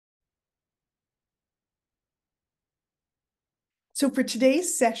So for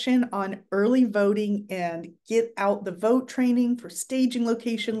today's session on early voting and get out the vote training for staging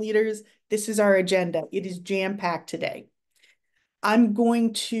location leaders, this is our agenda. It is jam-packed today. I'm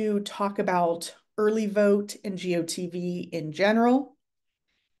going to talk about early vote and GOTV in general,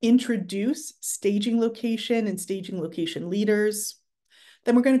 introduce staging location and staging location leaders.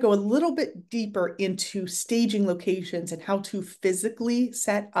 Then we're going to go a little bit deeper into staging locations and how to physically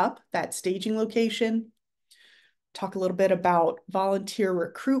set up that staging location. Talk a little bit about volunteer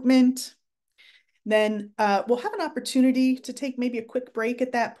recruitment. Then we'll have an opportunity to take maybe a quick break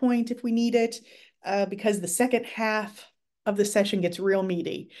at that point if we need it, because the second half of the session gets real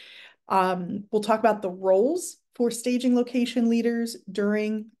meaty. We'll talk about the roles for staging location leaders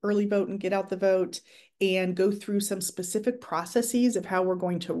during early vote and get out the vote, and go through some specific processes of how we're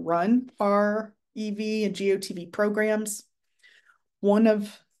going to run our EV and GOTV programs. One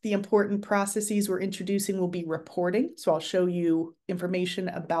of the important processes we're introducing will be reporting. So I'll show you information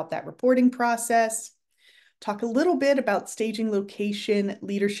about that reporting process. Talk a little bit about staging location,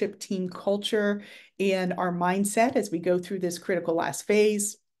 leadership, team culture, and our mindset as we go through this critical last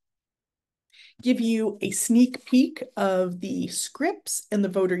phase. Give you a sneak peek of the scripts and the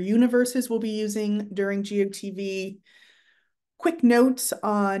voter universes we'll be using during GOTV. Quick notes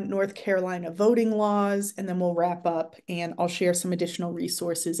on North Carolina voting laws, and then we'll wrap up and I'll share some additional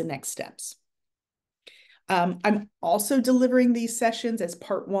resources and next steps. I'm also delivering these sessions as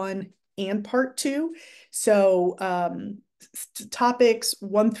part 1 and part 2. So topics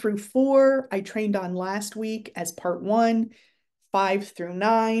 1 through 4, I trained on last week as part 1, 5 through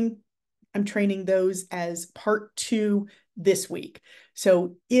 9. I'm training those as part 2 this week.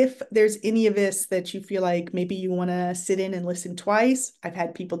 So if there's any of this that you feel like maybe you want to sit in and listen twice, I've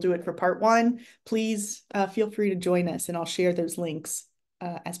had people do it for part 1, please feel free to join us and I'll share those links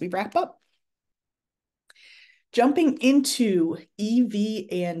as we wrap up. Jumping into EV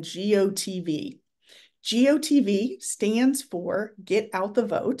and GOTV. GOTV stands for Get Out the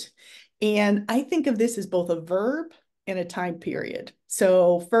Vote. And I think of this as both a verb and a time period.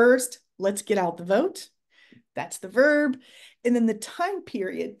 So first, let's get out the vote. That's the verb. And then the time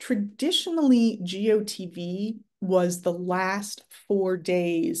period, traditionally GOTV was the last 4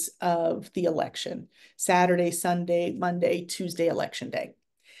 days of the election: Saturday, Sunday, Monday, Tuesday, election day.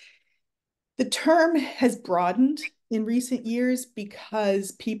 The term has broadened in recent years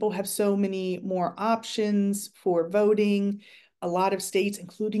because people have so many more options for voting. A lot of states,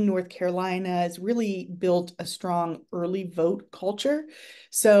 including North Carolina, has really built a strong early vote culture.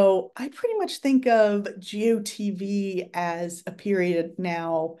 So I pretty much think of GOTV as a period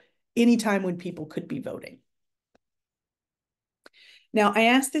now, anytime when people could be voting. Now, I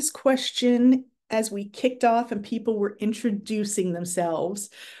asked this question as we kicked off and people were introducing themselves.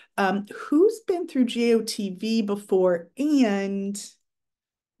 Who's been through GOTV before, and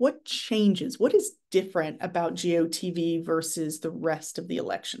what changes? What is different about GOTV versus the rest of the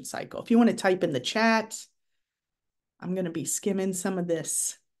election cycle? If you want to type in the chat, I'm going to be skimming some of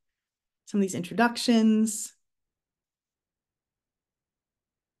these introductions.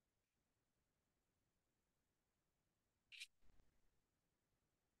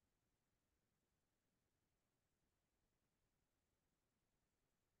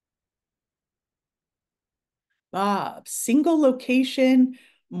 Bob, single location,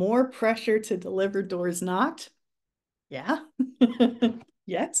 more pressure to deliver doors not. Yeah.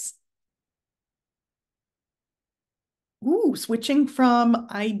 Yes. Ooh, switching from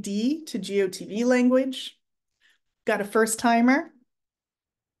ID to GOTV language. Got a first timer.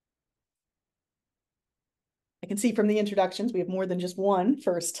 I can see from the introductions, we have more than just one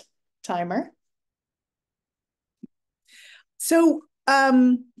first timer. So,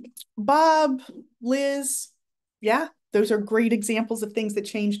 Bob, Liz, yeah, those are great examples of things that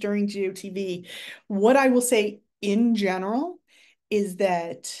changed during GOTV. What I will say in general is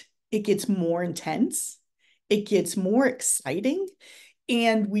that it gets more intense, it gets more exciting,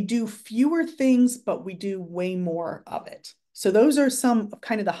 and we do fewer things, but we do way more of it. So those are some of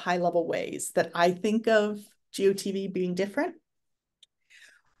kind of the high level ways that I think of GOTV being different.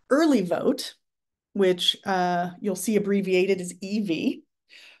 Early vote, which you'll see abbreviated as EV.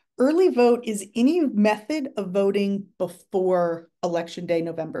 Early vote is any method of voting before Election Day,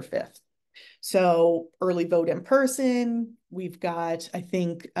 November 5th. So early vote in person, we've got, I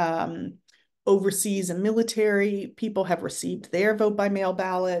think, overseas and military people have received their vote by mail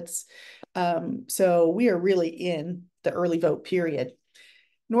ballots. So we are really in the early vote period.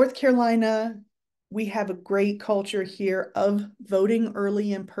 North Carolina, we have a great culture here of voting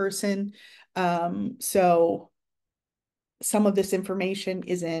early in person. So some of this information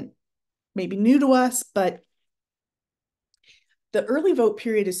isn't maybe new to us, but The early vote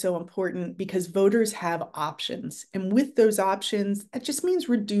period is so important because voters have options. And with those options, that just means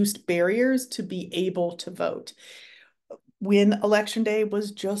reduced barriers to be able to vote. When election day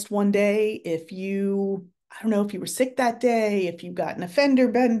was just one day, if you, I don't know, if you were sick that day, if you got an offender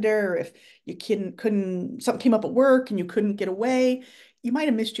bender, if you couldn't, something came up at work and you couldn't get away, you might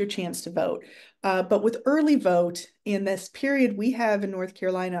have missed your chance to vote. But with early vote in this period we have in North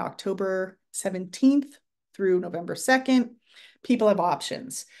Carolina, October 17th through November 2nd, people have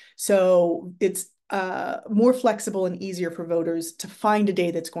options. So it's more flexible and easier for voters to find a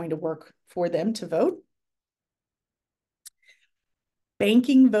day that's going to work for them to vote.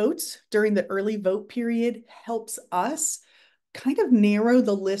 Banking votes during the early vote period helps us kind of narrow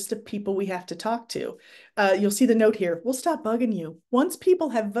the list of people we have to talk to. You'll see the note here. We'll stop bugging you. Once people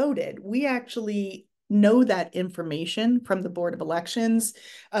have voted, we actually know that information from the Board of Elections.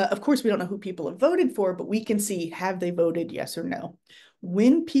 Of course, we don't know who people have voted for, but we can see, have they voted, yes or no?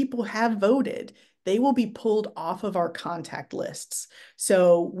 When people have voted, they will be pulled off of our contact lists.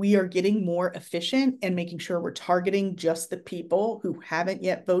 So we are getting more efficient and making sure we're targeting just the people who haven't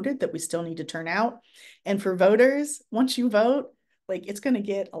yet voted that we still need to turn out. And for voters, once you vote, like, it's going to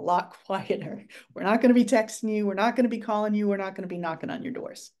get a lot quieter. We're not going to be texting you. We're not going to be calling you. We're not going to be knocking on your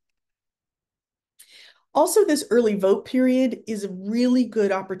doors. Also, this early vote period is a really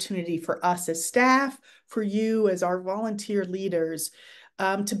good opportunity for us as staff, for you as our volunteer leaders,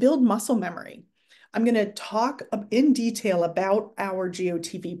 to build muscle memory. I'm going to talk in detail about our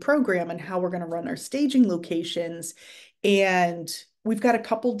GOTV program and how we're going to run our staging locations. And we've got a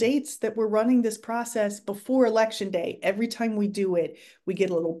couple dates that we're running this process before Election Day. Every time we do it, we get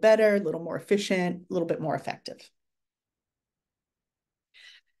a little better, a little more efficient, a little bit more effective.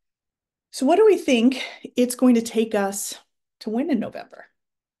 So what do we think it's going to take us to win in November?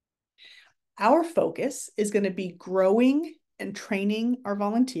 Our focus is going to be growing and training our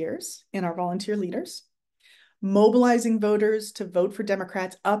volunteers and our volunteer leaders, mobilizing voters to vote for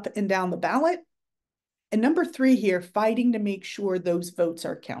Democrats up and down the ballot. And number 3 here, fighting to make sure those votes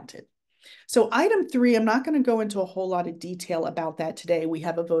are counted. So item 3, I'm not going to go into a whole lot of detail about that today. We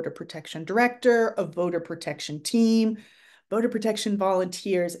have a voter protection director, a voter protection team, voter protection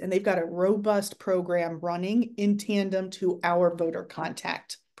volunteers, and they've got a robust program running in tandem to our voter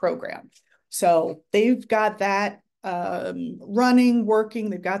contact program. So they've got that running,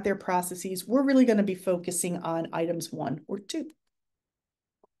 working, they've got their processes. We're really going to be focusing on items 1 or 2.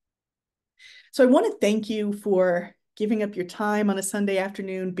 So I want to thank you for giving up your time on a Sunday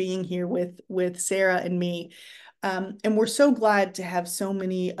afternoon, being here with Sarah and me. And we're so glad to have so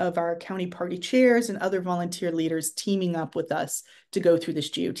many of our county party chairs and other volunteer leaders teaming up with us to go through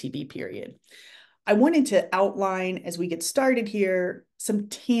this GOTV period. I wanted to outline, as we get started here, some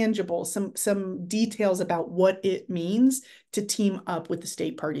tangible, some details about what it means to team up with the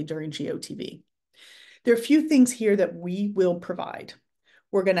state party during GOTV. There are a few things here that we will provide.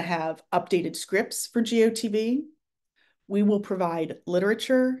 We're going to have updated scripts for GOTV. We will provide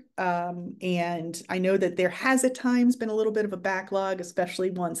literature. And I know that there has at times been a little bit of a backlog,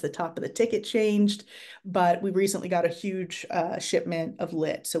 especially once the top of the ticket changed, but we recently got a huge shipment of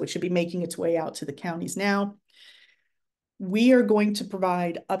lit. So it should be making its way out to the counties now. We are going to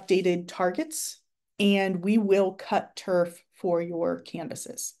provide updated targets, and we will cut turf for your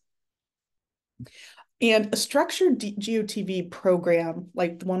canvases. And a structured GOTV program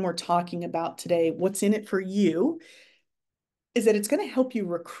like the one we're talking about today, what's in it for you, is that it's going to help you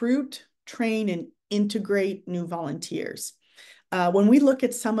recruit, train, and integrate new volunteers. When we look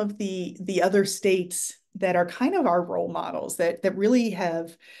at some of the other states that are kind of our role models that really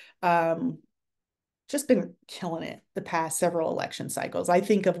have just been killing it the past several election cycles, I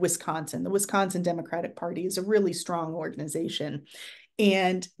think of Wisconsin. The Wisconsin Democratic Party is a really strong organization.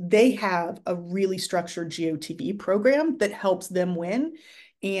 And they have a really structured GOTV program that helps them win.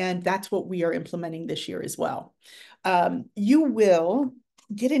 And that's what we are implementing this year as well. You will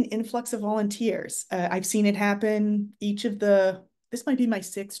get an influx of volunteers. I've seen it happen this might be my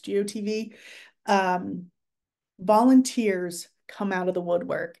 6th GOTV. Volunteers come out of the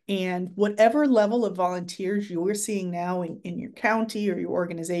woodwork, and whatever level of volunteers you're seeing now in your county or your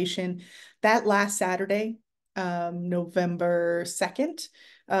organization, that last Saturday, November 2nd,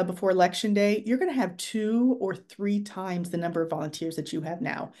 before Election Day, you're going to have 2 or 3 times the number of volunteers that you have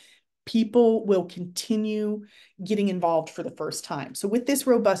now. People will continue getting involved for the first time. So with this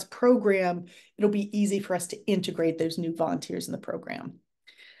robust program, it'll be easy for us to integrate those new volunteers in the program.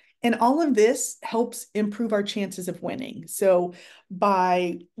 And all of this helps improve our chances of winning. So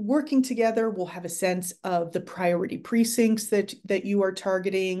by working together, we'll have a sense of the priority precincts that you are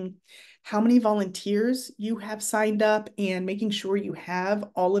targeting, how many volunteers you have signed up, and making sure you have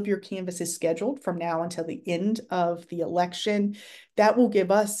all of your canvases scheduled from now until the end of the election. That will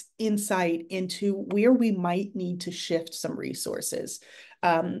give us insight into where we might need to shift some resources.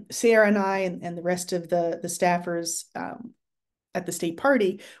 Sarah and I and the rest of the staffers at the state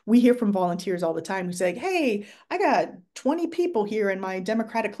party, we hear from volunteers all the time who say, hey, I got 20 people here in my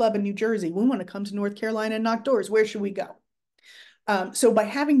Democratic club in New Jersey. We want to come to North Carolina and knock doors. Where should we go? So by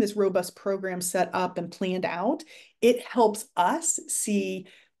having this robust program set up and planned out, it helps us see,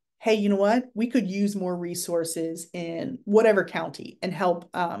 hey, you know what? We could use more resources in whatever county and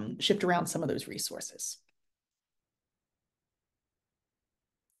help shift around some of those resources.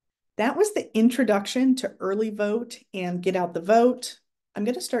 That was the introduction to early vote and get out the vote. I'm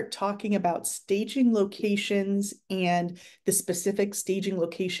going to start talking about staging locations and the specific staging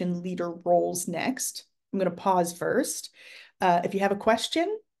location leader roles next. I'm going to pause first. If you have a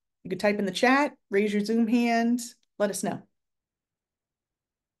question, you could type in the chat, raise your Zoom hand, let us know.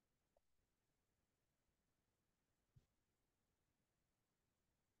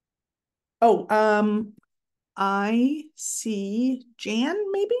 Oh, I see Jan,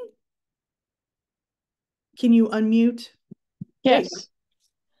 maybe? Can you unmute? Yes.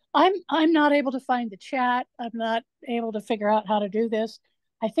 I'm not able to find the chat. I'm not able to figure out how to do this.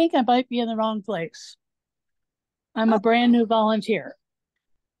 I think I might be in the wrong place. I'm a brand new volunteer.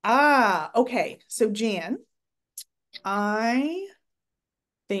 Okay. So Jan, I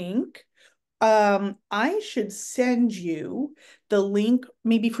think I should send you the link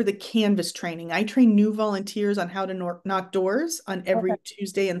maybe for the Canvas training. I train new volunteers on how to knock doors on every Okay.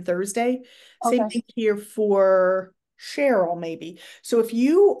 Tuesday and Thursday. Same Okay. thing here for Cheryl, maybe. So if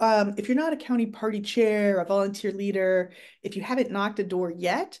you're not a county party chair, a volunteer leader, if you haven't knocked a door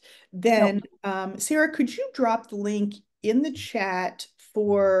yet, then Nope. Sarah, could you drop the link in the chat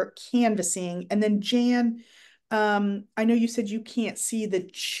for canvassing? And then Jan, I know you said you can't see the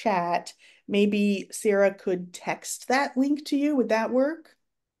chat. Maybe Sarah could text that link to you. Would that work?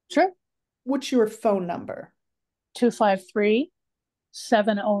 Sure. What's your phone number? 253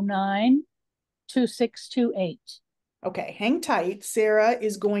 709 2628. Okay, hang tight. Sarah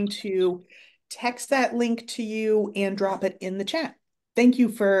is going to text that link to you and drop it in the chat. Thank you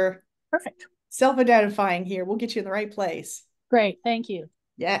for Perfect. self-identifying here. We'll get you in the right place. Great. Thank you.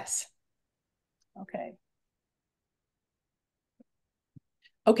 Yes. Okay.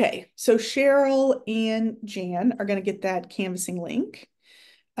 Okay, so Cheryl and Jan are going to get that canvassing link.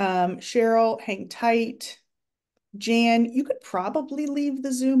 Cheryl, hang tight. Jan, you could probably leave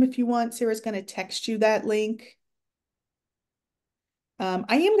the Zoom if you want. Sarah's going to text you that link.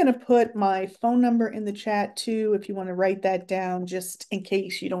 I am going to put my phone number in the chat too, if you want to write that down, just in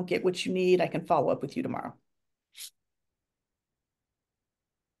case you don't get what you need. I can follow up with you tomorrow.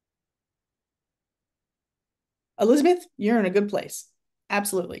 Elizabeth, you're in a good place.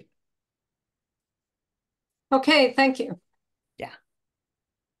 Absolutely. Okay, thank you. Yeah.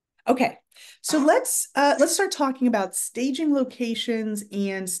 Okay, so let's start talking about staging locations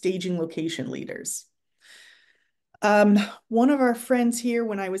and staging location leaders. One of our friends here,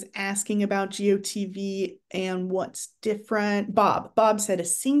 when I was asking about GOTV and what's different, Bob said a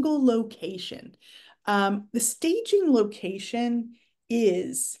single location. The staging location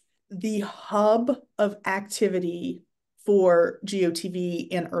is the hub of activity for GOTV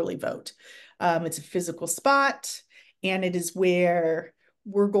and early vote. It's a physical spot, and it is where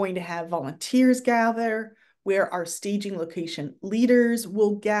we're going to have volunteers gather, where our staging location leaders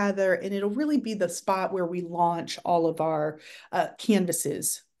will gather, and it'll really be the spot where we launch all of our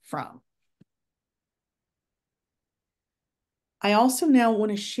canvases from. I also now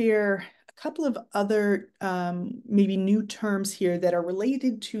want to share a couple of other maybe new terms here that are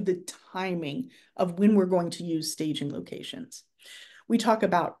related to the timing of when we're going to use staging locations. We talk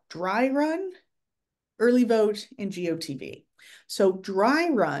about dry run, early vote, and GOTV. So dry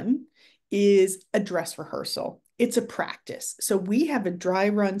run is a dress rehearsal. It's a practice. So we have a dry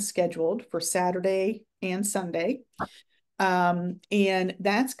run scheduled for Saturday and Sunday. And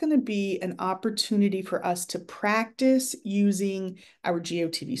that's going to be an opportunity for us to practice using our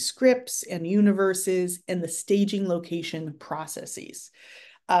GOTV scripts and universes and the staging location processes.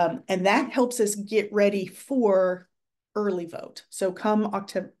 And that helps us get ready for early vote. So come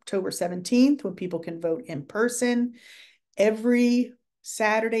October 17th, when people can vote in person, every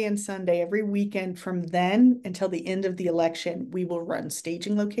Saturday and Sunday, every weekend from then until the end of the election, we will run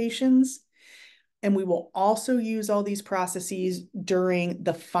staging locations. And we will also use all these processes during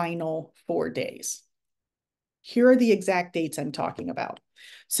the final 4 days. Here are the exact dates I'm talking about.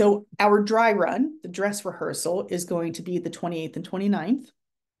 So our dry run, the dress rehearsal, is going to be the 28th and 29th.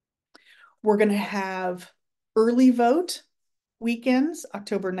 We're going to have early vote weekends,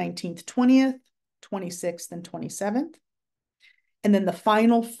 October 19th, 20th, 26th, and 27th. And then the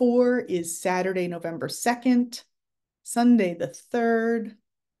final 4 is Saturday, November 2nd, Sunday the 3rd,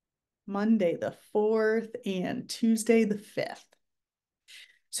 Monday the 4th, and Tuesday the 5th.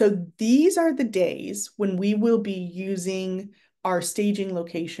 So these are the days when we will be using our staging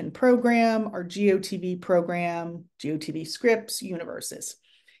location program, our GOTV program, GOTV scripts, universes.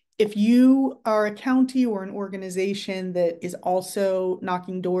 If you are a county or an organization that is also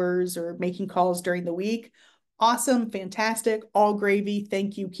knocking doors or making calls during the week, awesome, fantastic, all gravy,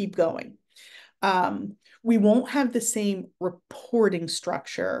 thank you, keep going. We won't have the same reporting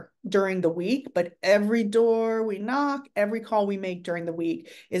structure during the week, but every door we knock, every call we make during the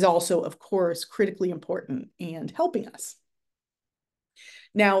week is also, of course, critically important and helping us.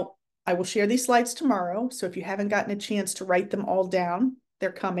 Now, I will share these slides tomorrow, so if you haven't gotten a chance to write them all down,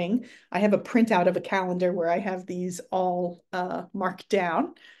 they're coming. I have a printout of a calendar where I have these all marked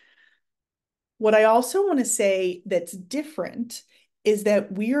down. What I also want to say that's different is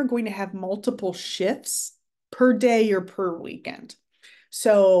that we are going to have multiple shifts per day or per weekend.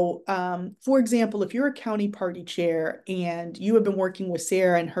 So, for example, if you're a county party chair and you have been working with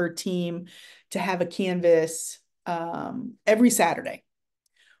Sarah and her team to have a canvas every Saturday,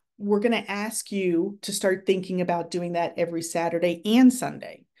 we're going to ask you to start thinking about doing that every Saturday and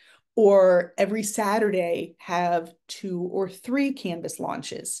Sunday, or every Saturday have 2 or 3 canvas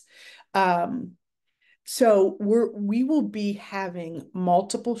launches. So we will be having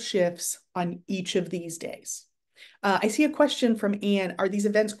multiple shifts on each of these days. I see a question from Anne. Are these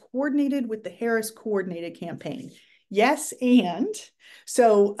events coordinated with the Harris Coordinated Campaign? Yes, and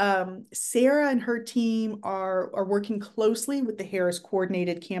so Sarah and her team are working closely with the Harris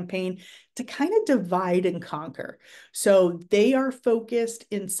Coordinated Campaign to kind of divide and conquer. So they are focused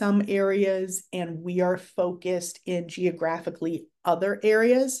in some areas and we are focused in geographically other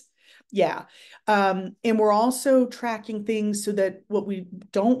areas. Yeah. And we're also tracking things so that what we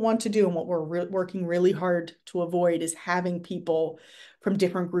don't want to do and what we're working really hard to avoid is having people from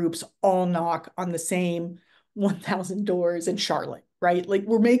different groups all knock on the same 1,000 doors in Charlotte, right? Like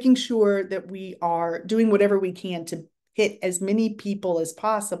we're making sure that we are doing whatever we can to hit as many people as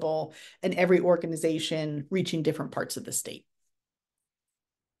possible and every organization reaching different parts of the state.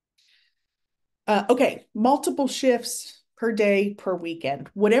 Okay, multiple shifts per day, per weekend.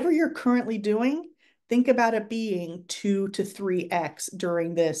 Whatever you're currently doing, think about it being 2 to 3x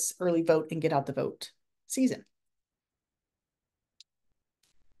during this early vote and get out the vote season.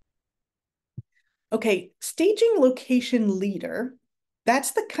 Okay, staging location leader,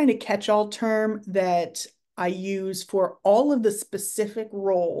 that's the kind of catch-all term that I use for all of the specific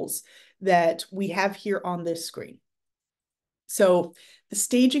roles that we have here on this screen. So the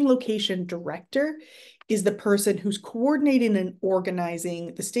staging location director is the person who's coordinating and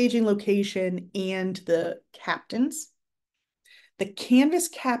organizing the staging location and the captains. The canvas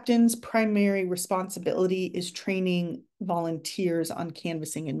captain's primary responsibility is training volunteers on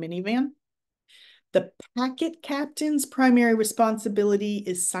canvassing and minivan. The packet captain's primary responsibility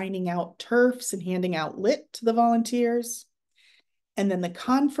is signing out turfs and handing out lit to the volunteers. And then the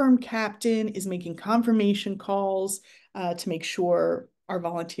confirm captain is making confirmation calls to make sure our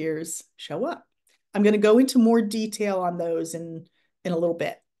volunteers show up. I'm going to go into more detail on those in a little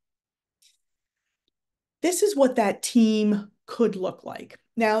bit. This is what that team could look like.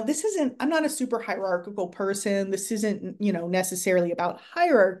 Now, I'm not a super hierarchical person. This isn't, necessarily about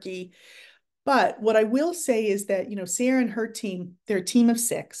hierarchy. But what I will say is that, Sarah and her team, they're a team of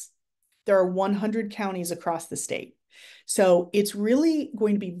 6. There are 100 counties across the state. So it's really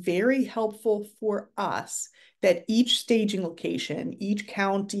going to be very helpful for us that each staging location, each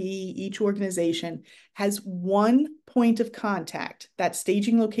county, each organization has one point of contact, that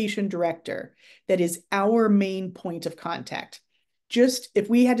staging location director, that is our main point of contact. Just if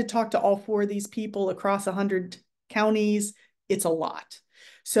we had to talk to all 4 of these people across 100 counties, it's a lot.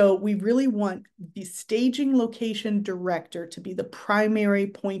 So we really want the staging location director to be the primary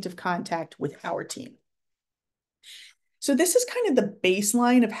point of contact with our team. So this is kind of the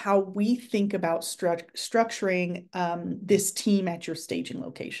baseline of how we think about structuring this team at your staging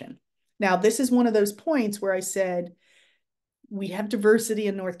location. Now, this is one of those points where I said, we have diversity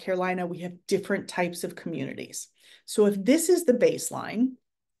in North Carolina. We have different types of communities. So if this is the baseline,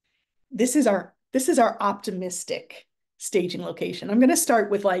 this is our optimistic staging location. I'm going to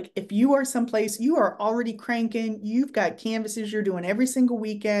start with like, if you are someplace you are already cranking, you've got canvases you're doing every single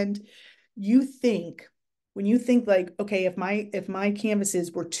weekend, you think, when you think like, okay, if my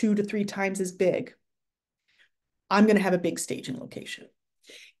canvases were 2 to 3 times as big, I'm going to have a big staging location.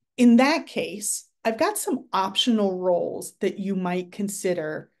 In that case, I've got some optional roles that you might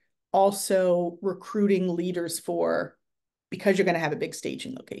consider also recruiting leaders for because you're going to have a big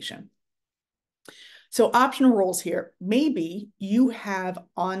staging location. So optional roles here, maybe you have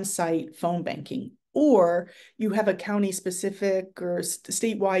on-site phone banking, or you have a county specific or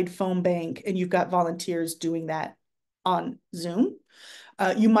statewide phone bank and you've got volunteers doing that on Zoom.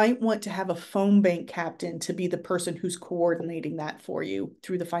 You might want to have a phone bank captain to be the person who's coordinating that for you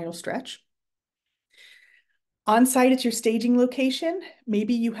through the final stretch. On site at your staging location,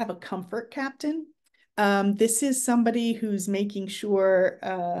 maybe you have a comfort captain. This is somebody who's making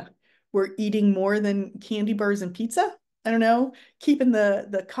sure we're eating more than candy bars and pizza. I don't know, keeping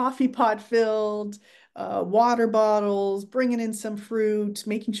the coffee pot filled, water bottles, bringing in some fruit,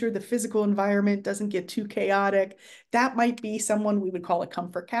 making sure the physical environment doesn't get too chaotic. That might be someone we would call a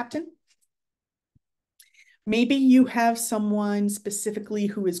comfort captain. Maybe you have someone specifically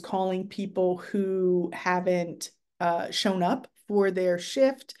who is calling people who haven't shown up for their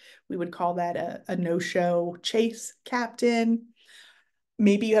shift. We would call that a no-show chase captain.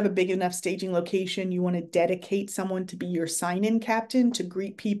 Maybe you have a big enough staging location, you want to dedicate someone to be your sign-in captain to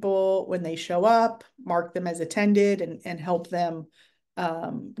greet people when they show up, mark them as attended, and help them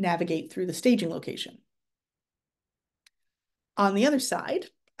navigate through the staging location. On the other side,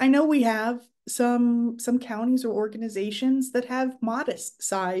 I know we have some counties or organizations that have modest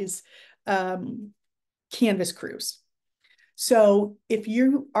size canvas crews. So if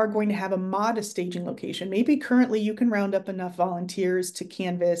you are going to have a modest staging location, maybe currently you can round up enough volunteers to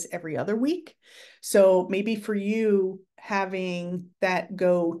canvas every other week. So maybe for you, having that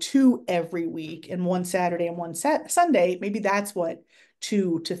go to every week and one Saturday and one Sunday, maybe that's what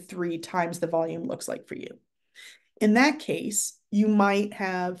 2 to 3 times the volume looks like for you. In that case, you might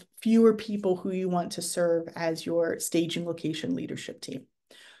have fewer people who you want to serve as your staging location leadership team.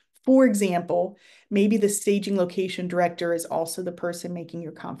 For example, maybe the staging location director is also the person making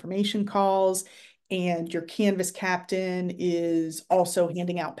your confirmation calls, and your canvas captain is also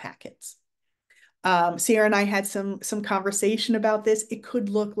handing out packets. Sarah and I had some conversation about this. It could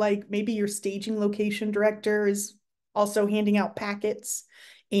look like maybe your staging location director is also handing out packets,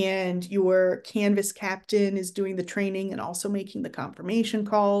 and your canvas captain is doing the training and also making the confirmation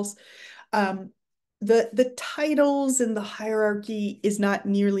calls. The titles and the hierarchy is not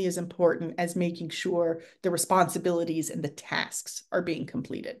nearly as important as making sure the responsibilities and the tasks are being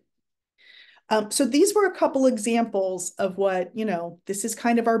completed. So these were a couple examples of what, this is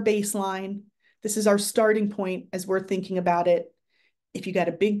kind of our baseline. This is our starting point as we're thinking about it. If you got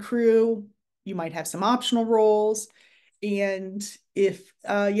a big crew, you might have some optional roles. And if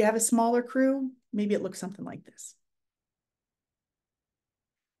you have a smaller crew, maybe it looks something like this.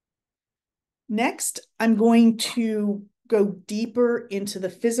 Next, I'm going to go deeper into the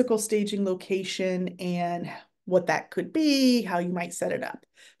physical staging location and what that could be, how you might set it up.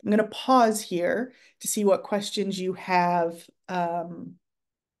 I'm going to pause here to see what questions you have on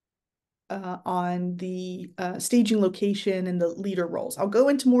the staging location and the leader roles. I'll go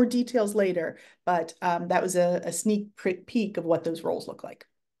into more details later, but that was a sneak peek of what those roles look like.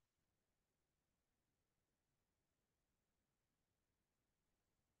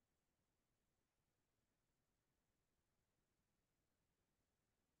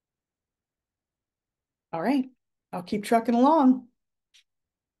 All right, I'll keep trucking along.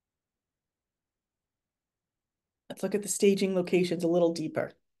 Let's look at the staging locations a little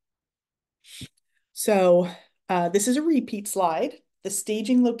deeper. So this is a repeat slide. The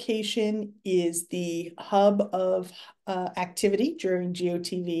staging location is the hub of activity during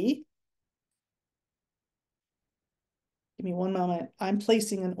GOTV. Give me one moment. I'm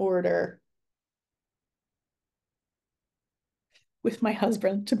placing an order with my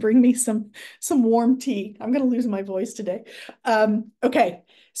husband to bring me some warm tea. I'm going to lose my voice today. Okay,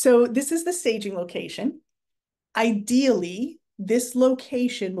 so this is the staging location. Ideally, this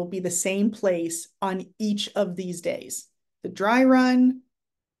location will be the same place on each of these days. The dry run,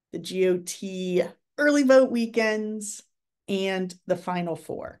 the GOT early vote weekends, and the final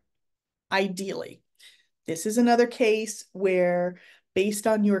four. Ideally, this is another case where, based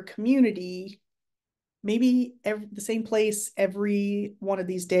on your community, maybe the same place every one of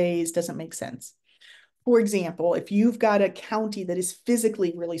these days doesn't make sense. For example, if you've got a county that is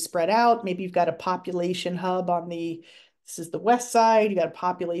physically really spread out, maybe you've got a population hub on this is the west side, you got a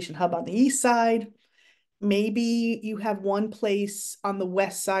population hub on the east side, Maybe you have one place on the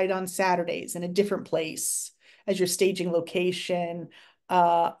west side on Saturdays and a different place as your staging location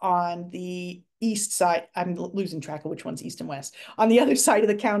on the east side. I'm losing track of which one's east and west. On the other side of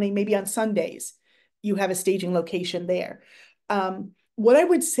the county, maybe on Sundays, you have a staging location there. What I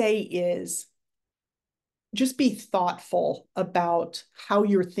would say is just be thoughtful about how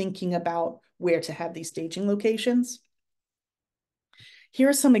you're thinking about where to have these staging locations. Here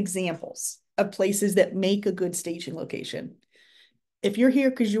are some examples of places that make a good staging location. If you're here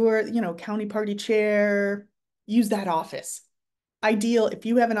because you're, county party chair, use that office. Ideal, if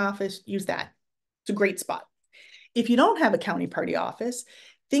you have an office, use that. It's a great spot. If you don't have a county party office,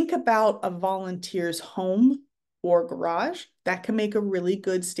 think about a volunteer's home or garage. That can make a really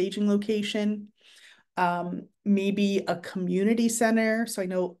good staging location. Maybe a community center. So I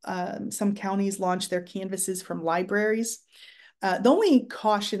know some counties launch their canvases from libraries. The only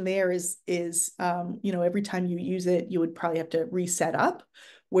caution there is every time you use it, you would probably have to reset up.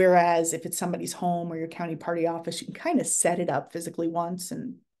 Whereas if it's somebody's home or your county party office, you can kind of set it up physically once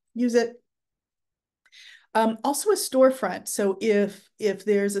and use it. Also a storefront. So if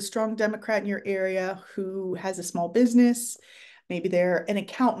there's a strong Democrat in your area who has a small business, maybe they're an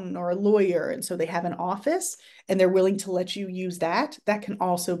accountant or a lawyer, and so they have an office and they're willing to let you use that, that can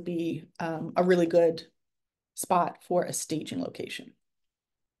also be a really good spot for a staging location.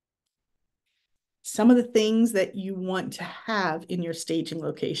 Some of the things that you want to have in your staging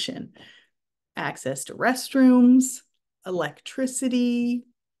location: access to restrooms, electricity,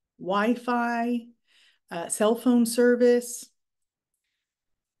 Wi-Fi, cell phone service,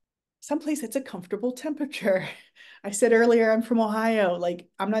 someplace that's a comfortable temperature. I said earlier, I'm from Ohio. Like,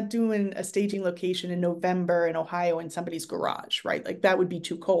 I'm not doing a staging location in November in Ohio in somebody's garage, right? Like, that would be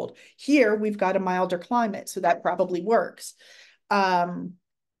too cold. Here, we've got a milder climate, so that probably works.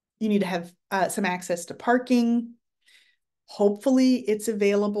 You need to have some access to parking. Hopefully, it's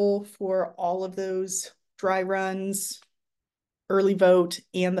available for all of those dry runs, early vote,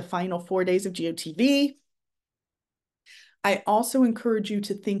 and the final 4 days of GOTV. I also encourage you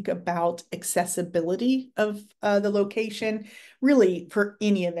to think about accessibility of the location, really for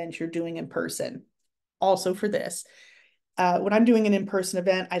any event you're doing in person. Also for this, when I'm doing an in-person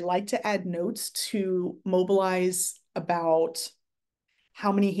event, I like to add notes to mobilize about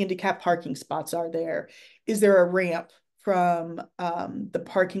how many handicap parking spots are there. Is there a ramp from the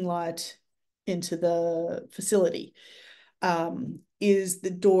parking lot into the facility? Is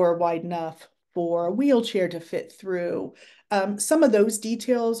the door wide enough for a wheelchair to fit through? Some of those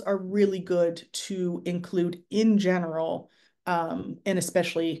details are really good to include in general, and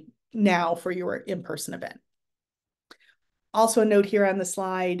especially now for your in-person event. Also a note here on the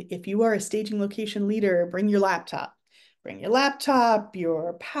slide, if you are a staging location leader, bring your laptop. Bring your laptop,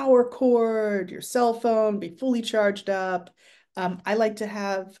 your power cord, your cell phone, be fully charged up. I like to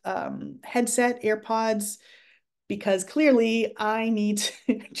have headset, AirPods, because clearly I need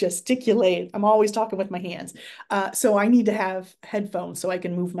to gesticulate. I'm always talking with my hands. So I need to have headphones so I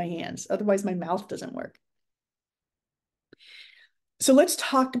can move my hands. Otherwise, my mouth doesn't work. So let's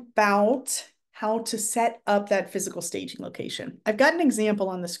talk about how to set up that physical staging location. I've got an example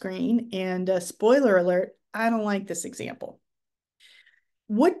on the screen, and spoiler alert, I don't like this example.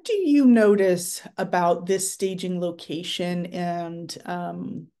 What do you notice about this staging location and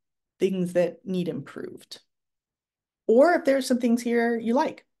things that need improved? Or if there's some things here you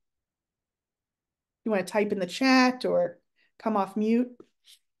like. You want to type in the chat or come off mute?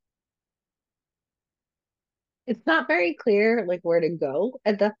 It's not very clear like where to go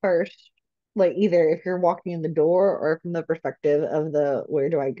at the first, like either if you're walking in the door or from the perspective of the where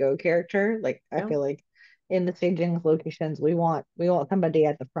do I go character. Like I No? feel like in the staging locations we want somebody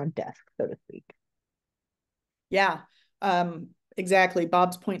at the front desk, so to speak. Yeah, exactly.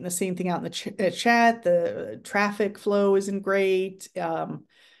 Bob's pointing the same thing out in the chat. The traffic flow isn't great.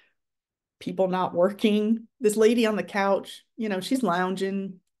 People not working. This lady on the couch, she's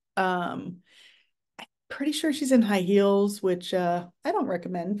lounging. Pretty sure she's in high heels, which I don't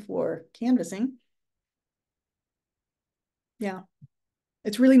recommend for canvassing. Yeah,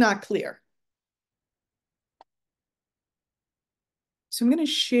 it's really not clear. So I'm going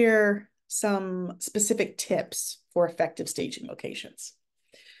to share some specific tips for effective staging locations.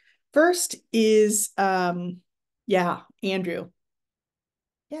 First is, yeah, Andrew.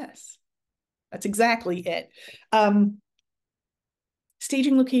 Yes, that's exactly it.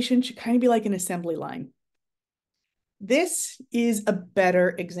 Staging location should kind of be like an assembly line. This is a better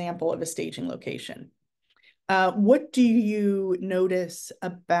example of a staging location. What do you notice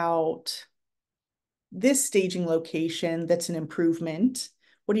about this staging location that's an improvement?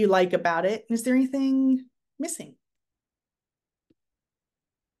 What do you like about it? Is there anything missing?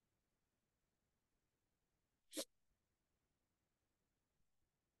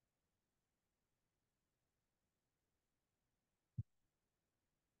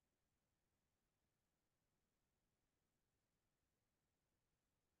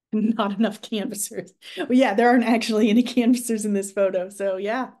 Not enough canvassers. Well, yeah, there aren't actually any canvassers in this photo. So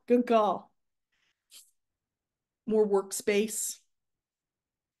yeah, good call. More workspace.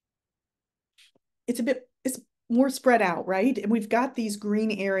 It's more spread out, right? And we've got these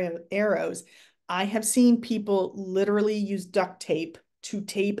green arrows. I have seen people literally use duct tape to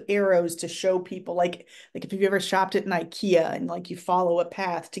tape arrows to show people, like if you've ever shopped at an IKEA and like you follow a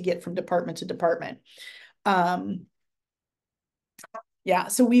path to get from department to department. Um, yeah,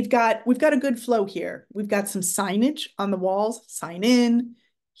 so we've got a good flow here. We've got some signage on the walls, sign in.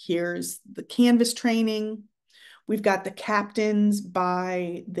 Here's the canvas training. We've got the captains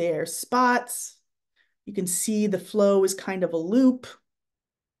by their spots. You can see the flow is kind of a loop.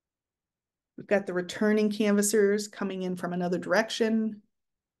 We've got the returning canvassers coming in from another direction.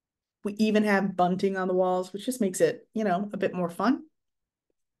 We even have bunting on the walls, which just makes it, a bit more fun.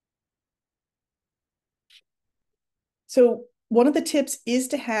 So one of the tips is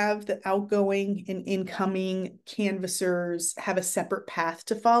to have the outgoing and incoming canvassers have a separate path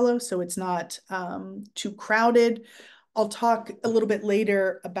to follow, so it's not too crowded. I'll talk a little bit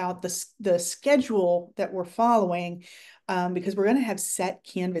later about the schedule that we're following, because we're going to have set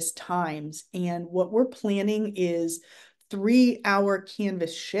canvas times. And what we're planning is 3-hour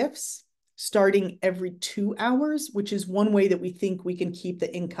canvas shifts starting every 2 hours, which is one way that we think we can keep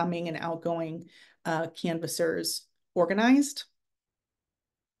the incoming and outgoing canvassers organized.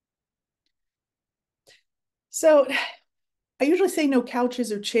 So I usually say no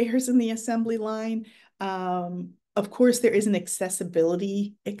couches or chairs in the assembly line. Of course, there is an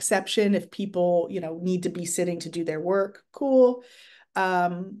accessibility exception if people, need to be sitting to do their work. Cool.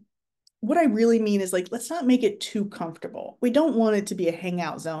 What I really mean is, like, let's not make it too comfortable. We don't want it to be a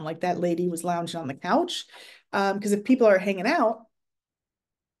hangout zone like that lady was lounging on the couch. Because if people are hanging out,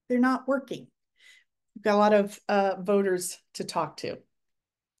 they're not working. We've got a lot of voters to talk to.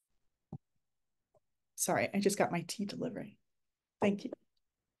 Sorry, I just got my tea delivery. Thank you.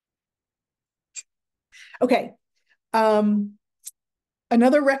 Okay.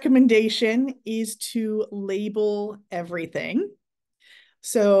 Another recommendation is to label everything.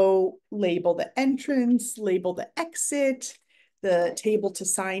 So label the entrance, label the exit, the table to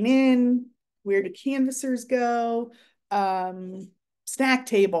sign in, where do canvassers go, snack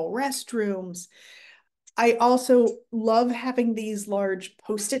table, restrooms. I also love having these large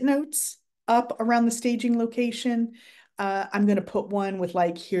Post-it notes up around the staging location. I'm going to put one with,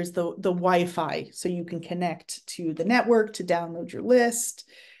 like, here's the Wi-Fi so you can connect to the network to download your list.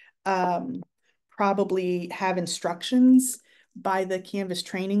 Probably have instructions by the Canvas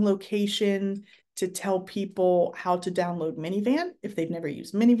training location to tell people how to download Minivan if they've never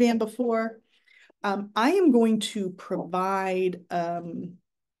used Minivan before. I am going to provide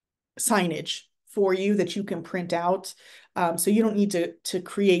signage for you that you can print out. So you don't need to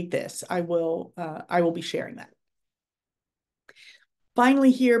create this. I will be sharing that.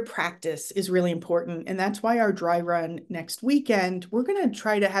 Finally here, practice is really important. And that's why our dry run next weekend, we're going to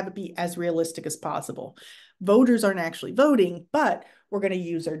try to have it be as realistic as possible. Voters aren't actually voting, but we're going to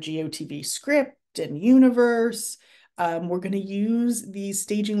use our GOTV script and universe. We're going to use these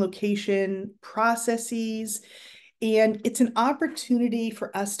staging location processes. And it's an opportunity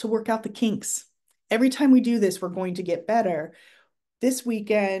for us to work out the kinks. Every time we do this, we're going to get better. This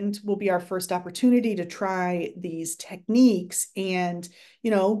weekend will be our first opportunity to try these techniques and,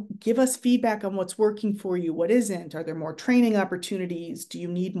 give us feedback on what's working for you, what isn't. Are there more training opportunities? Do you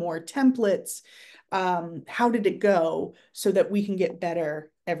need more templates? How did it go, so that we can get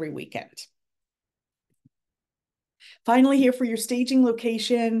better every weekend? Finally, here for your staging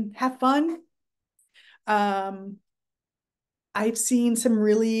location, have fun. I've seen some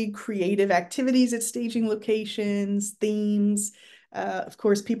really creative activities at staging locations, themes. Of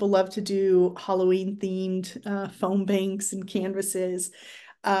course, people love to do Halloween themed foam banks and canvases.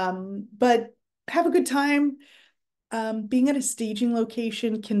 But have a good time. Being at a staging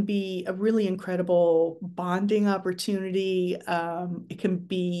location can be a really incredible bonding opportunity.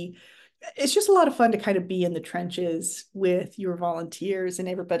 It's just a lot of fun to kind of be in the trenches with your volunteers and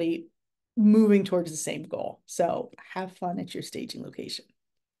everybody moving towards the same goal. So have fun at your staging location.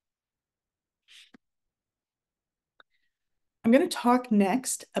 I'm going to talk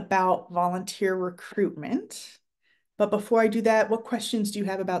next about volunteer recruitment. But before I do that, what questions do you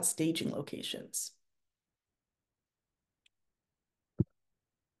have about staging locations?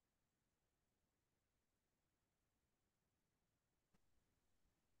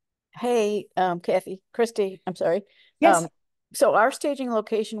 Hey, Christy, I'm sorry. Yes. So our staging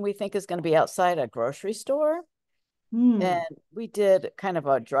location we think is going to be outside a grocery store. Hmm. And we did kind of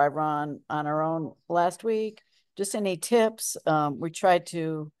a dry run on our own last week. Just any tips?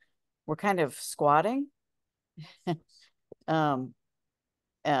 We're kind of squatting. Um,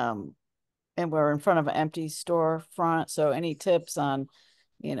 um, and we're in front of an empty storefront. So any tips on,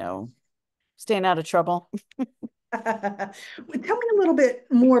 you know, staying out of trouble? Tell me a little bit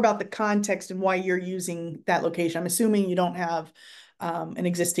more about the context and why you're using that location. I'm assuming you don't have an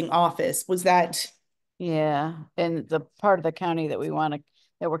existing office. Was that, Yeah. And the part of the county that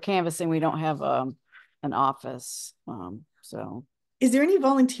we're canvassing, we don't have an office. So is there any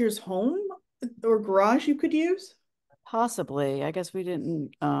volunteers home or garage you could use? possibly, I guess we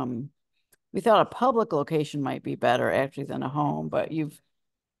thought a public location might be better actually than a home, but you've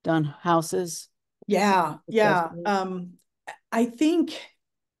done houses Yeah, yeah. successfully. I think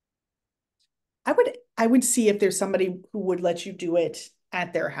I would see if there's somebody who would let you do it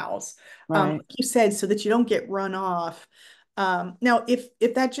at their house. Right, Like you said, so that you don't get run off. Now if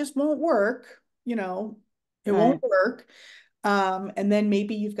that just won't work, it won't right, work. And then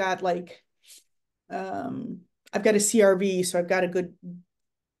maybe you've got like I've got a CRV, so I've got a good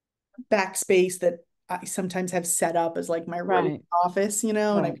backspace that I sometimes have set up as like my road right, office, and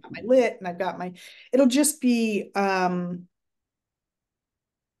right. I've got my lit and I've got my, it'll just be,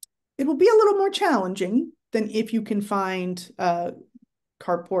 it will be a little more challenging than if you can find a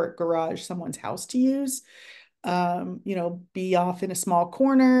carport garage, someone's house to use. Be off in a small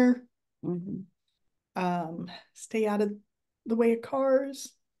corner, Hmm. stay out of the way of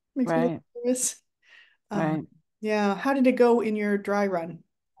cars. Makes me a little Right, nervous. right. Yeah. How did it go in your dry run?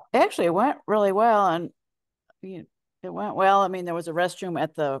 Actually, it went really well, and you it went well. I mean, there was a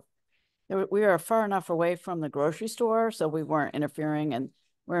restroom we were far enough away from the grocery store, so we weren't interfering, and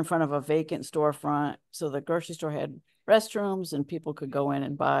we're in front of a vacant storefront. So the grocery store had restrooms, and people could go in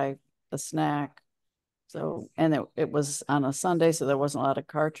and buy a snack. So, and it was on a Sunday, so there wasn't a lot of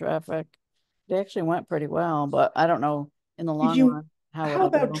car traffic. It actually went pretty well, but I don't know in the Did long you, run how how it'll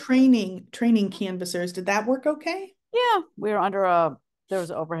about go. training canvassers? Did that work okay? Yeah, we were there was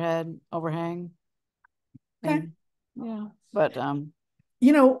an overhang, Okay. and yeah, but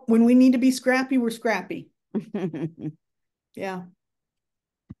When we need to be scrappy, we're scrappy. Yeah.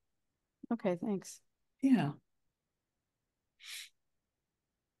 okay, thanks. Yeah.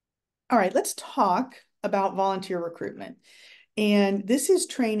 All right, let's talk about volunteer recruitment. And this is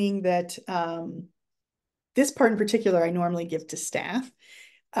training that this part in particular I normally give to staff.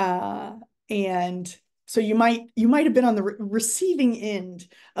 Uh, and so you might have been on the receiving end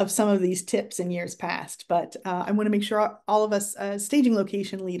of some of these tips in years past, but I want to make sure all of us staging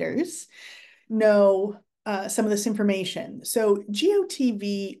location leaders know some of this information. So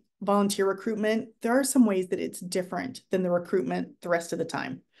GOTV volunteer recruitment, there are some ways that it's different than the recruitment the rest of the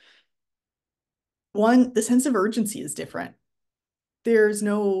time. One, the sense of urgency is different. There's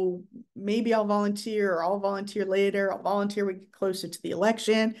no, maybe I'll volunteer or I'll volunteer later. I'll volunteer when we get closer to the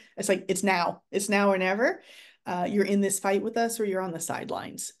election. It's like, it's now or never. You're in this fight with us or you're on the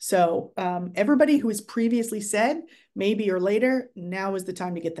sidelines. So everybody who has previously said maybe or later, now is the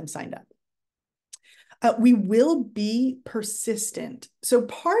time to get them signed up. We will be persistent. So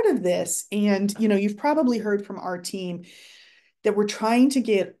part of this, and you've probably heard from our team that we're trying to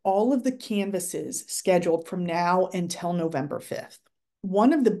get all of the canvases scheduled from now until November 5th.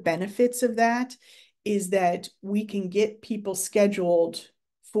 One of the benefits of that is that we can get people scheduled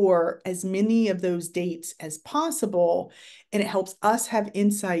for as many of those dates as possible, and it helps us have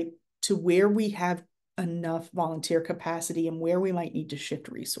insight to where we have enough volunteer capacity and where we might need to shift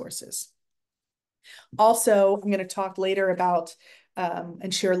resources. Also, I'm going to talk later about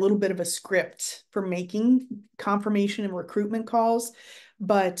and share a little bit of a script for making confirmation and recruitment calls.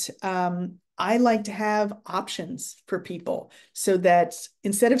 But I like to have options for people so that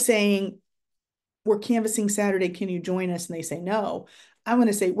instead of saying, we're canvassing Saturday, can you join us? And they say no. I want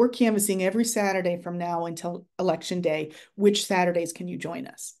to say, we're canvassing every Saturday from now until election day. Which Saturdays can you join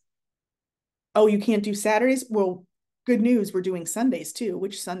us? Oh, you can't do Saturdays? Well, good news, we're doing Sundays too.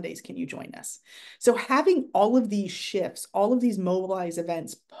 Which Sundays can you join us? So having all of these shifts, all of these mobilized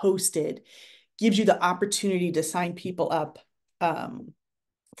events posted gives you the opportunity to sign people up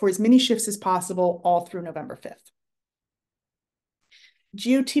for as many shifts as possible all through November 5th.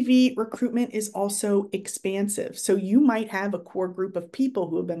 GOTV recruitment is also expansive. So you might have a core group of people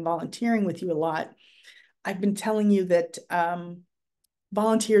who have been volunteering with you a lot. I've been telling you that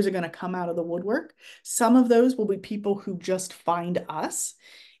volunteers are going to come out of the woodwork. Some of those will be people who just find us.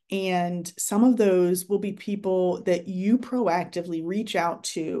 And some of those will be people that you proactively reach out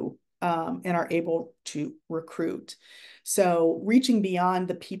to and are able to recruit. So reaching beyond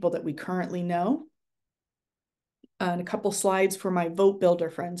the people that we currently know. And a couple slides for my vote builder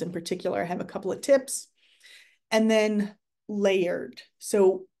friends in particular. I have a couple of tips. And then layered.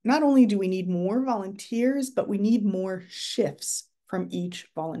 So not only do we need more volunteers, but we need more shifts from each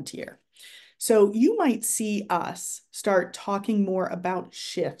volunteer. So you might see us start talking more about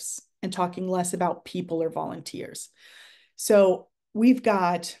shifts and talking less about people or volunteers. So we've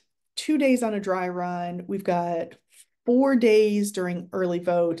got 2 days on a dry run. We've got 4 days during early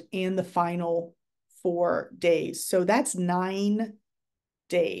vote and the final 4 days. So that's 9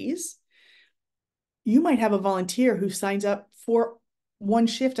 days. You might have a volunteer who signs up for one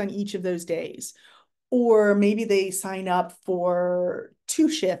shift on each of those days, or maybe they sign up for 2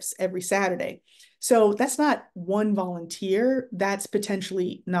 shifts every Saturday. So that's not one volunteer, that's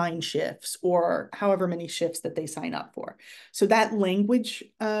potentially 9 shifts or however many shifts that they sign up for. So that language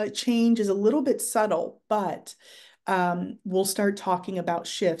change is a little bit subtle, but we'll start talking about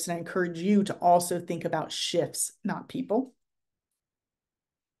shifts, and I encourage you to also think about shifts, not people.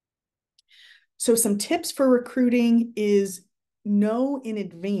 So some tips for recruiting is know in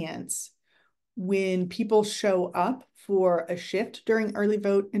advance when people show up for a shift during early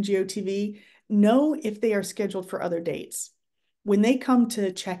vote and GOTV, know if they are scheduled for other dates. When they come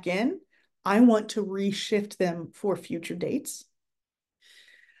to check in, I want to reshift them for future dates.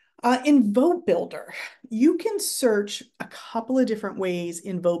 In Vote Builder, you can search a couple of different ways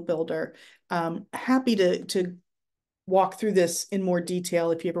in Vote Builder. Happy to walk through this in more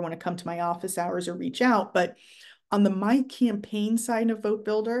detail if you ever want to come to my office hours or reach out. But on the My Campaign side of Vote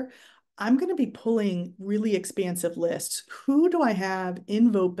Builder, I'm going to be pulling really expansive lists. Who do I have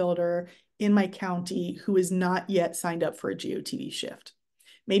in Vote Builder in my county who is not yet signed up for a GOTV shift?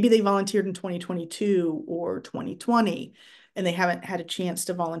 Maybe they volunteered in 2022 or 2020, and they haven't had a chance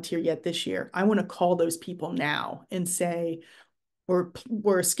to volunteer yet this year. I want to call those people now and say,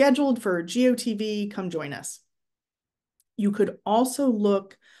 we're scheduled for GOTV, come join us. You could also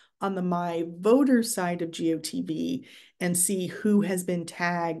look on the My Voter side of GOTV and see who has been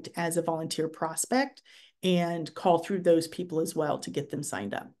tagged as a volunteer prospect and call through those people as well to get them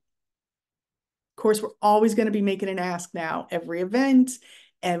signed up. Of course, we're always going to be making an ask now. Every event,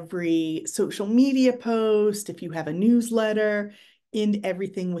 every social media post, if you have a newsletter, in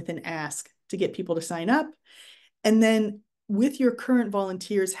everything with an ask to get people to sign up. And then with your current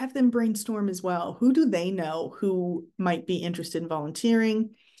volunteers, have them brainstorm as well. Who do they know who might be interested in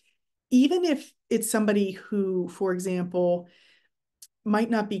volunteering? Even if it's somebody who, for example, might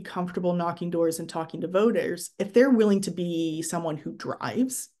not be comfortable knocking doors and talking to voters, if they're willing to be someone who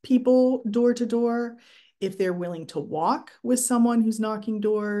drives people door to door, if they're willing to walk with someone who's knocking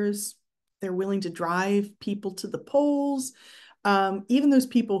doors, they're willing to drive people to the polls, even those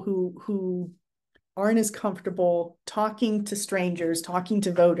people who aren't as comfortable talking to strangers, talking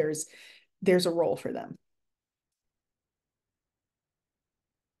to voters, there's a role for them.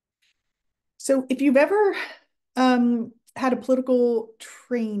 So if you've ever had a political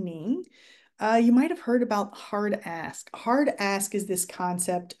training, you might have heard about hard ask. Hard ask is this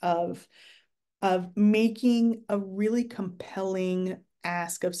concept of making a really compelling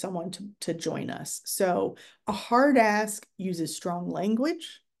ask of someone to join us. So a hard ask uses strong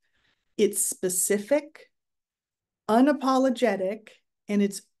language, it's specific, unapologetic, and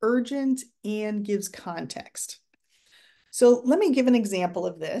it's urgent and gives context. So let me give an example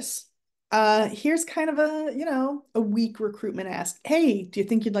of this. Here's kind of a weak recruitment ask. Hey, do you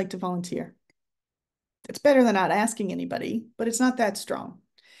think you'd like to volunteer? It's better than not asking anybody, but it's not that strong.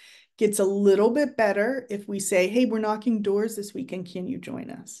 Gets a little bit better if we say, hey, we're knocking doors this weekend. Can you join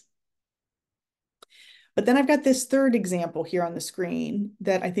us? But then I've got this third example here on the screen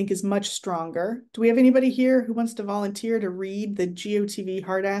that I think is much stronger. Do we have anybody here who wants to volunteer to read the GOTV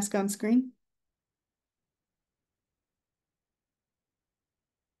hard ask on screen?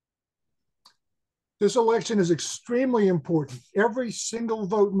 This election is extremely important. Every single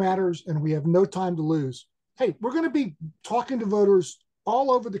vote matters, and we have no time to lose. Hey, we're going to be talking to voters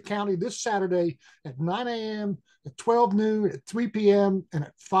all over the county this Saturday at 9 a.m., at 12 noon, at 3 p.m., and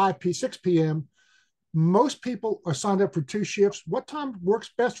at 6 p.m. Most people are signed up for 2 shifts. What time works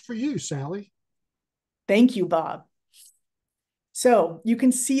best for you, Sally? Thank you, Bob. So you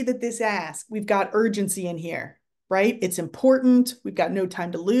can see that this ask, we've got urgency in here, right? It's important. We've got no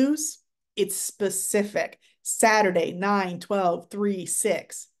time to lose. It's specific. Saturday, 9, 12, 3,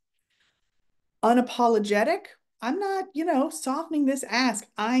 6. Unapologetic. I'm not, softening this ask.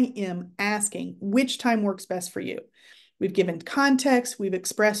 I am asking which time works best for you. We've given context. We've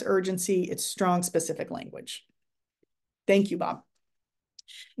expressed urgency. It's strong, specific language. Thank you, Bob.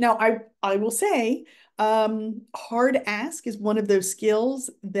 Now, I will say, hard ask is one of those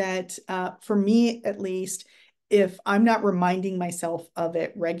skills that, for me at least, if I'm not reminding myself of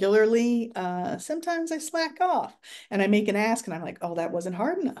it regularly, sometimes I slack off and I make an ask and I'm like, oh, that wasn't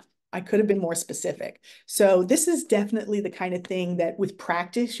hard enough. I could have been more specific. So this is definitely the kind of thing that with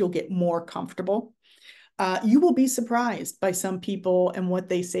practice, you'll get more comfortable. You will be surprised by some people and what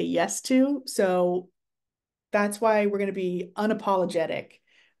they say yes to. So that's why we're going to be unapologetic,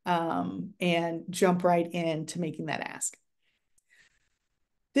 and jump right into making that ask.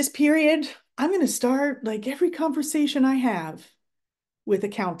 This period, I'm going to start like every conversation I have with a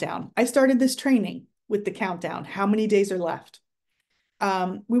countdown. I started this training with the countdown. How many days are left?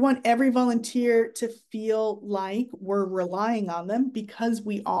 We want every volunteer to feel like we're relying on them, because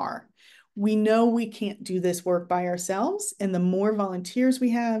we are. We know we can't do this work by ourselves. And the more volunteers we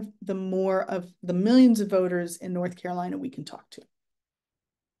have, the more of the millions of voters in North Carolina we can talk to.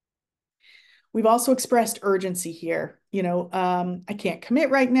 We've also expressed urgency here. I can't commit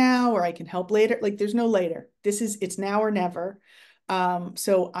right now, or I can help later. Like, there's no later. It's now or never.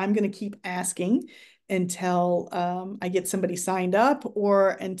 So I'm going to keep asking until I get somebody signed up, or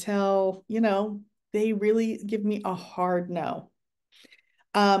until, they really give me a hard no.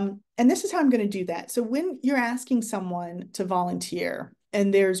 And this is how I'm going to do that. So when you're asking someone to volunteer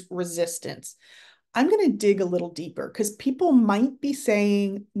and there's resistance, I'm going to dig a little deeper, because people might be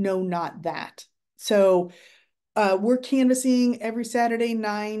saying, no, not that. So we're canvassing every Saturday,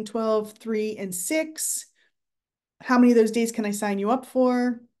 9, 12, 3, and 6. How many of those days can I sign you up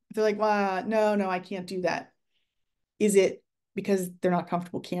for? They're like, well, no, I can't do that. Is it because they're not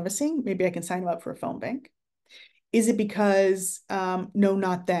comfortable canvassing? Maybe I can sign them up for a phone bank. Is it because, no,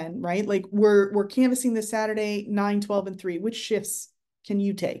 not then, right? Like, we're canvassing this Saturday, 9, 12, and 3. Which shifts can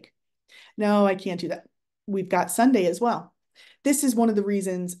you take? No, I can't do that. We've got Sunday as well. This is one of the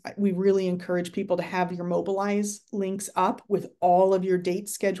reasons we really encourage people to have your Mobilize links up with all of your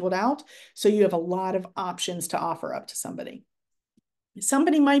dates scheduled out, so you have a lot of options to offer up to somebody.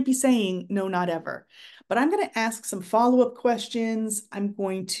 Somebody might be saying, no, not ever. But I'm going to ask some follow-up questions. I'm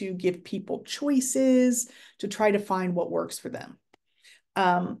going to give people choices to try to find what works for them.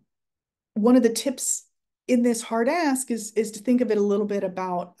 One of the tips in this hard ask is to think of it a little bit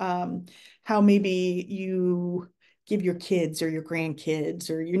about how maybe you give your kids or your grandkids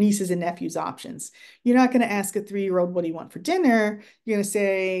or your nieces and nephews options. You're not going to ask a 3-year-old, what do you want for dinner? You're going to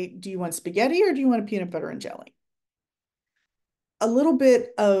say, do you want spaghetti or do you want a peanut butter and jelly? A little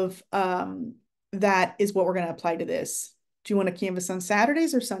bit of that is what we're going to apply to this. Do you want to canvass on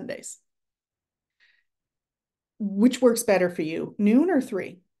Saturdays or Sundays? Which works better for you, noon or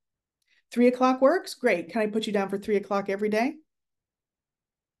 3? 3 o'clock works? Great. Can I put you down for 3 o'clock every day?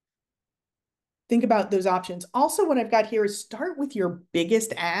 Think about those options. Also, what I've got here is start with your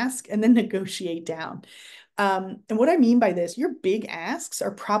biggest ask and then negotiate down. And what I mean by this, your big asks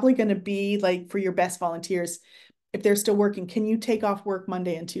are probably going to be like, for your best volunteers, if they're still working, can you take off work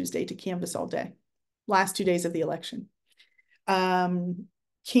Monday and Tuesday to canvass all day? Last 2 days of the election. Can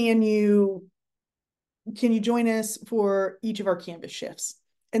you join us for each of our canvas shifts?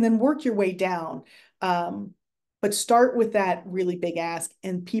 And then work your way down. But start with that really big ask,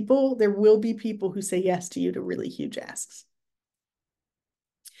 and there will be people who say yes to you to really huge asks.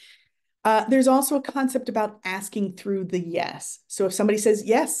 There's also a concept about asking through the yes. So if somebody says,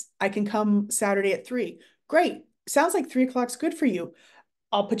 yes, I can come Saturday at 3, great. Sounds like 3 o'clock's good for you.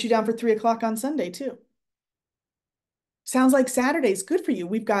 I'll put you down for 3 o'clock on Sunday too. Sounds like Saturday's good for you.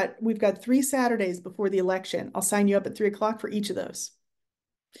 We've got 3 Saturdays before the election. I'll sign you up at 3 o'clock for each of those.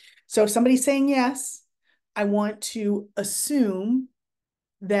 So if somebody's saying yes, I want to assume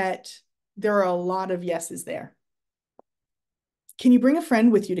that there are a lot of yeses there. Can you bring a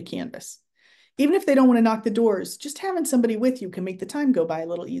friend with you to canvass? Even if they don't want to knock the doors, just having somebody with you can make the time go by a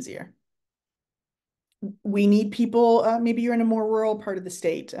little easier. We need people, maybe you're in a more rural part of the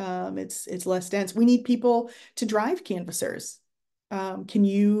state, it's less dense. We need people to drive canvassers. Can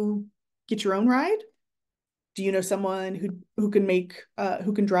you get your own ride? Do you know someone who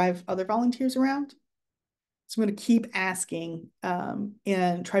can drive other volunteers around? So I'm going to keep asking,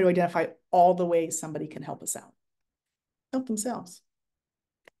 and try to identify all the ways somebody can help us out, help themselves.